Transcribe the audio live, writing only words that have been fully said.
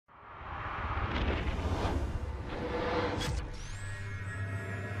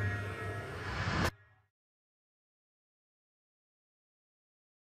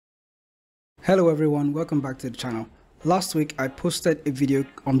Hello everyone, welcome back to the channel. Last week I posted a video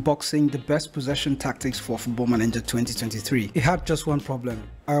unboxing the best possession tactics for Football Manager 2023. It had just one problem.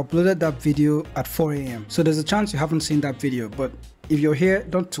 I uploaded that video at 4 AM. So there's a chance you haven't seen that video, but if you're here,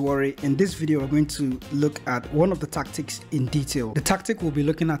 don't worry. In this video, we're going to look at one of the tactics in detail. The tactic we'll be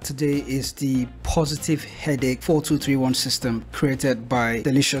looking at today is the positive headache 4-2-3-1 system created by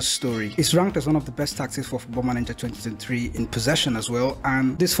Delicious Story. It's ranked as one of the best tactics for Football Manager 2023 in possession as well.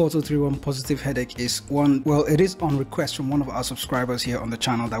 And this 4-2-3-1 positive headache is one, well, it is on request from one of our subscribers here on the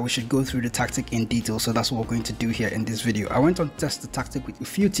channel that we should go through the tactic in detail. So that's what we're going to do here in this video. I went on to test the tactic with a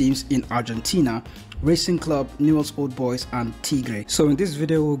few teams in Argentina: Racing Club, Newell's Old Boys, and Tigre. So in this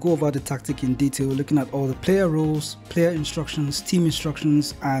video, we'll go over the tactic in detail, looking at all the player rules, player instructions, team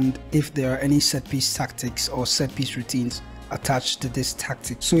instructions, and if there are any set piece tactics or set piece routines attached to this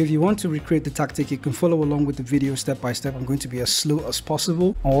tactic. So if you want to recreate the tactic, you can follow along with the video step by step. I'm going to be as slow as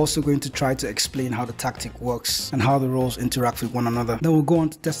possible. I'm also going to try to explain how the tactic works and how the roles interact with one another. Then we'll go on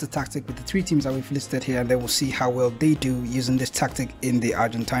to test the tactic with the three teams that we've listed here, and then we'll see how well they do using this tactic in the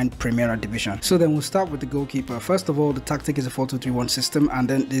Argentine Primera Division. So then we'll start with the goalkeeper. First of all, the tactic is a 4-2-3-1 system, and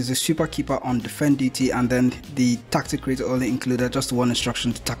then there's a super keeper on defend duty, and then the tactic creator only included just one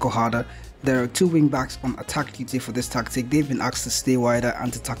instruction to tackle harder. There are two wing backs on attack duty for this tactic. They've been asked to stay wider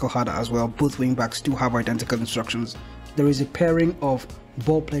and to tackle harder as well. Both wing backs do have identical instructions. There is a pairing of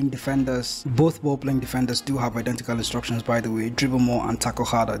ball-playing defenders. Both ball-playing defenders do have identical instructions, by the way: dribble more and tackle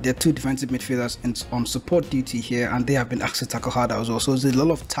harder. There are two defensive midfielders on support duty here, and they have been asked to tackle harder as well. So there's a lot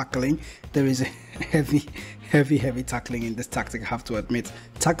of tackling. There is a heavy tackling in this tactic, I have to admit.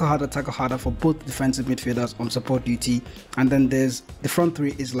 Tackle harder for both defensive midfielders on support duty. And then there's the front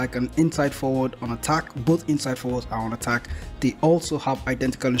three is like an inside forward on attack. Both inside forwards are on attack. They also have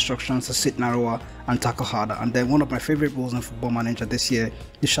identical instructions to sit narrower and tackle harder. And then one of my favorite roles in Football Manager this year,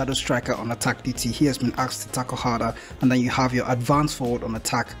 the shadow striker on attack duty, he has been asked to tackle harder. And then you have your advanced forward on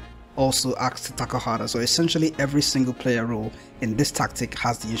attack, also asked to tackle harder. So essentially every single player role in this tactic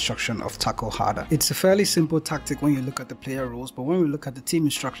has the instruction of tackle harder. It's a fairly simple tactic when you look at the player roles, but when we look at the team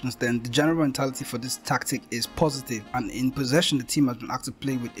instructions, then the general mentality for this tactic is positive, and in possession the team has been asked to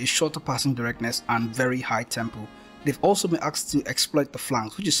play with a shorter passing directness and very high tempo. They've also been asked to exploit the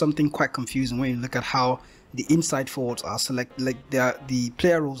flanks, which is something quite confusing when you look at how the inside forwards are selected. Like the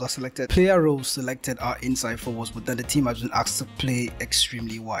player roles are selected. Player roles selected are inside forwards, but then the team has been asked to play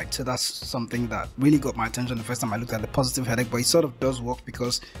extremely wide. So that's something that really got my attention the first time I looked at the positive headache. But it sort of does work,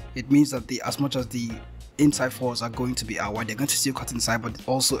 because it means that as much as the inside forwards are going to be out wide, they're going to still cut inside, but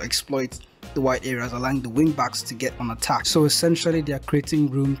also exploit the wide areas, allowing the wing backs to get on attack. So essentially they are creating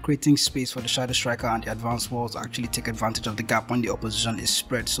room, creating space for the shadow striker and the advanced forwards to actually take advantage of the gap when the opposition is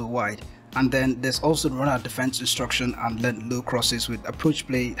spread so wide. And then there's also the run out defense instruction, and then low crosses with approach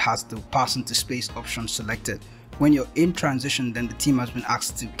play has the pass into space option selected. When you're in transition, then the team has been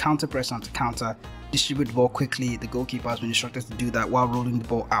asked to counter press and to counter, distribute the ball quickly. The goalkeeper has been instructed to do that while rolling the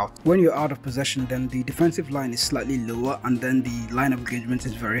ball out. When you're out of possession, then the defensive line is slightly lower, and then the line of engagement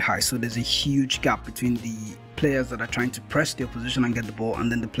is very high. So there's a huge gap between the players that are trying to press the opposition and get the ball,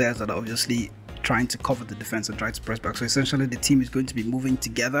 and then the players that are obviously trying to cover the defense and try to press back. So essentially the team is going to be moving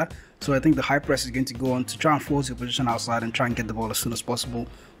together. So I think the high press is going to go on to try and force the opposition outside and try and get the ball as soon as possible.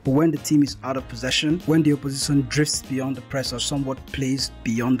 But when the team is out of possession, when the opposition drifts beyond the press or somewhat plays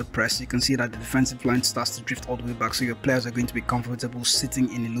beyond the press, you can see that the defensive line starts to drift all the way back. So your players are going to be comfortable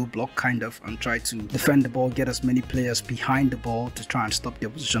sitting in a low block kind of and try to defend the ball, get as many players behind the ball to try and stop the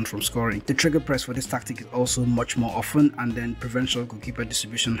opposition from scoring. The trigger press for this tactic is also much more often, and then preferential goalkeeper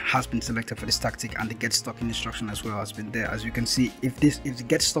distribution has been selected for this tactic, and the get stuck in instruction as well has been there. As you can see, if the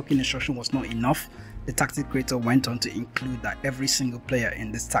get stuck in instruction was not enough, the tactic creator went on to include that every single player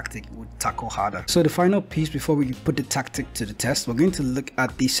in this tactic would tackle harder. So the final piece before we put the tactic to the test, we're going to look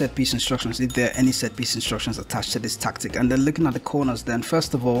at the set piece instructions, if there are any set piece instructions attached to this tactic. And then looking at the corners, then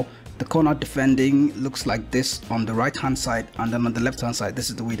first of all, the corner defending looks like this on the right hand side, and then on the left hand side, this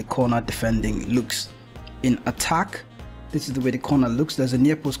is the way the corner defending looks. In attack, this is the way the corner looks. There's a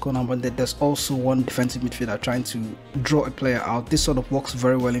near post corner, but there's also one defensive midfielder trying to draw a player out. This sort of works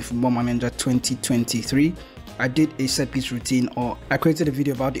very well in Football Manager 2023. I did a set piece routine, or I created a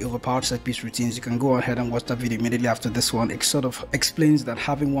video about the overpowered set piece routines. You can go ahead and watch that video immediately after this one. It sort of explains that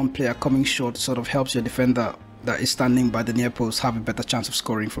having one player coming short sort of helps your defender that is standing by the near post have a better chance of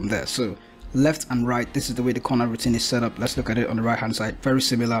scoring from there. So left and right, this is the way the corner routine is set up. Let's look at it on the right hand side. Very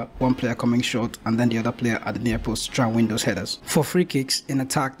similar, one player coming short and then the other player at the near post to try and win those headers. For free kicks in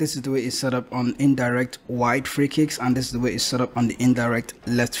attack, this is the way it's set up on indirect wide free kicks, and this is the way it's set up on the indirect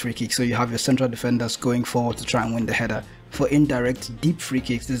left free kick. So you have your central defenders going forward to try and win the header. For indirect deep free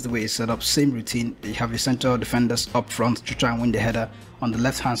kicks, this is the way it's set up. Same routine. You have your central defenders up front to try and win the header. On the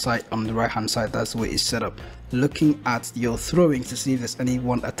left hand side, on the right hand side, that's the way it's set up. Looking at your throwings to see if there's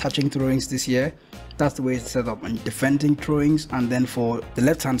anyone attaching throwings this year, that's the way it's set up. And defending throwings, and then for the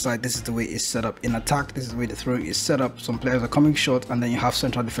left hand side, this is the way it's set up. In attack, this is the way the throwing is set up. Some players are coming short, and then you have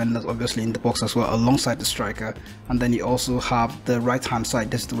central defenders obviously in the box as well alongside the striker. And then you also have the right hand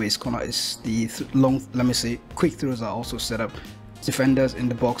side. This is the way it's corner is. The long, let me say, quick throws are also set up. Defenders in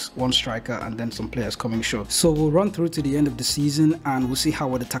the box, one striker, and then some players coming short. So we'll run through to the end of the season and we'll see how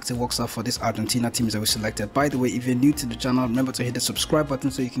well the tactic works out for this Argentina teams that we selected. By the way, if you're new to the channel, remember to hit the subscribe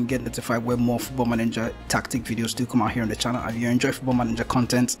button so you can get notified when more Football Manager tactic videos do come out here on the channel. If you enjoy Football Manager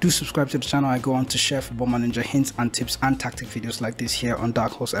content, do subscribe to the channel. I go on to share Football Manager hints and tips and tactic videos like this here on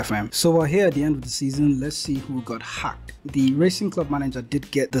Dark Horse FM. So we're here at the end of the season. Let's see who got hacked. The Racing Club manager did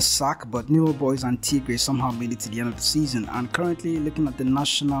get the sack, but New Boys and Tigre somehow made it to the end of the season. And currently, looking at the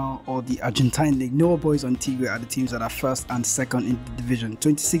national or the Argentine league, New Boys and Tigre are the teams that are first and second in the division.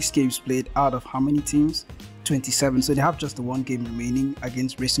 26 games played out of how many teams? 27. So they have just the one game remaining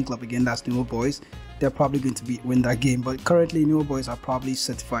against Racing Club. Again, that's New Boys. They're probably going to win that game, but currently New Boys are probably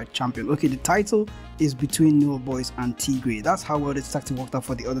certified champion. Okay, the title is between New Boys and Tigre. That's how well this tactic worked out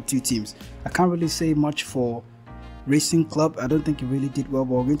for the other two teams. I can't really say much for Racing Club. I don't think it really did well,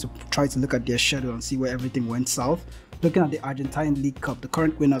 but we're going to try to look at their schedule and see where everything went south. Looking at the Argentine League Cup, the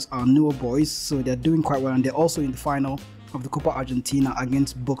current winners are New Boys, so they're doing quite well, and they're also in the final of the Copa Argentina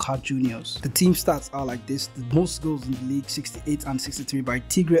against Boca Juniors. The team stats are like this: the most goals in the league, 68 and 63 by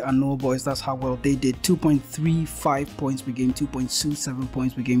Tigre and New Boys. That's how well they did. 2.35 points per game, 2.27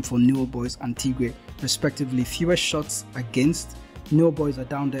 points per game for New Boys and Tigre respectively. Fewer shots against. New Boys are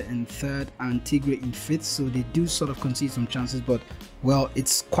down there in third and Tigre in fifth, so they do sort of concede some chances, but well,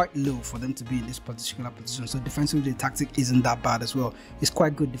 it's quite low for them to be in this particular position. So defensively, the tactic isn't that bad as well. It's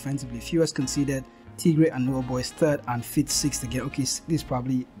quite good defensively. Fewest conceded, Tigre and New Boys third and fifth, sixth again. Okay, this is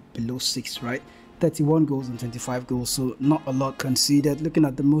probably below six, right? 31 goals and 25 goals, so not a lot conceded. Looking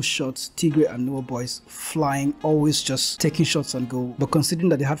at the most shots, Tigre and New Boys flying, always just taking shots on goal. But considering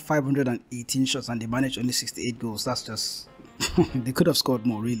that they had 518 shots and they managed only 68 goals, that's just they could have scored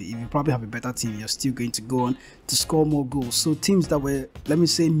more really. If you probably have a better team, you're still going to go on to score more goals. So teams that were, let me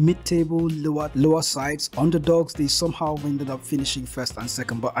say, mid-table, lower sides, underdogs, they somehow ended up finishing first and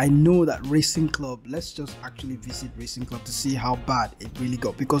second. But I know that Racing Club, let's just actually visit Racing Club to see how bad it really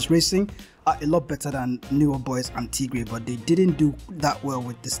got, because Racing are a lot better than New Boys and Tigre, but they didn't do that well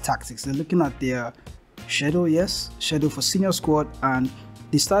with this tactics. They're looking at their schedule, schedule for senior squad, and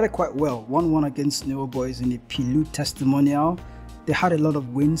they started quite well. 1-1 against New Boys in a Pilu testimonial. They had a lot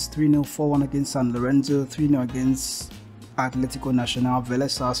of wins: 3-0, 4-1 against San Lorenzo, 3-0 against Atlético Nacional, Vélez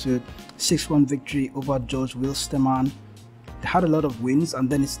Sarsfield, 6-1 victory over George Wilstermann. They had a lot of wins, and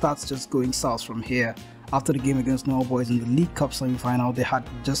then it starts just going south from here. After the game against New Boys in the League Cup semi-final, they had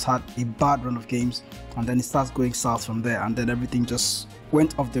just had a bad run of games, and then it starts going south from there, and then everything just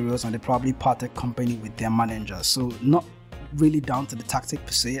went off the rails, and they probably parted company with their manager. So not really down to the tactic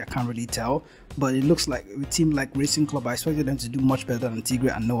per se, I can't really tell, but it looks like a team like Racing Club, I expected them to do much better than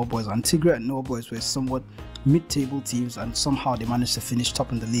Tigre and New Boys, and Tigre and New Boys were somewhat mid-table teams, and somehow they managed to finish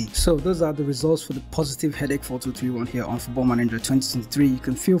top in the league. So those are the results for the positive headache 4231 here on Football Manager 2023. You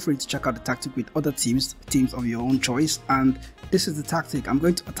can feel free to check out the tactic with other teams of your own choice, and this is the tactic. I'm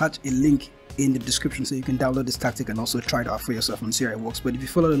going to attach a link in the description so you can download this tactic and also try it out for yourself and see how it works. But if you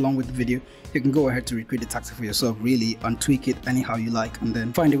follow along with the video, you can go ahead to recreate the tactic for yourself really and tweak it anyhow you like, and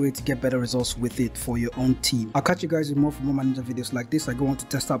then find a way to get better results with it for your own team. I'll catch you guys with more Football Manager videos like this. I go on to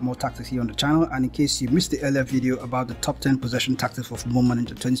test out more tactics here on the channel, and in case you missed the earlier video about the top 10 possession tactics for Football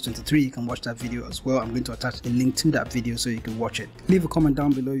Manager 2023, you can watch that video as well. I'm going to attach a link to that video so you can watch it. Leave a comment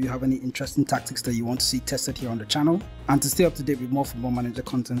down below if you have any interesting tactics that you want to see tested here on the channel, and to stay up to date with more Football Manager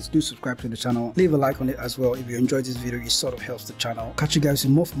contents, do subscribe to the channel. Leave a like on it as well. If you enjoyed this video, it sort of helps the channel. Catch you guys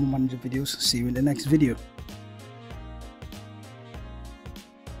in more Football Manager videos. See you in the next video.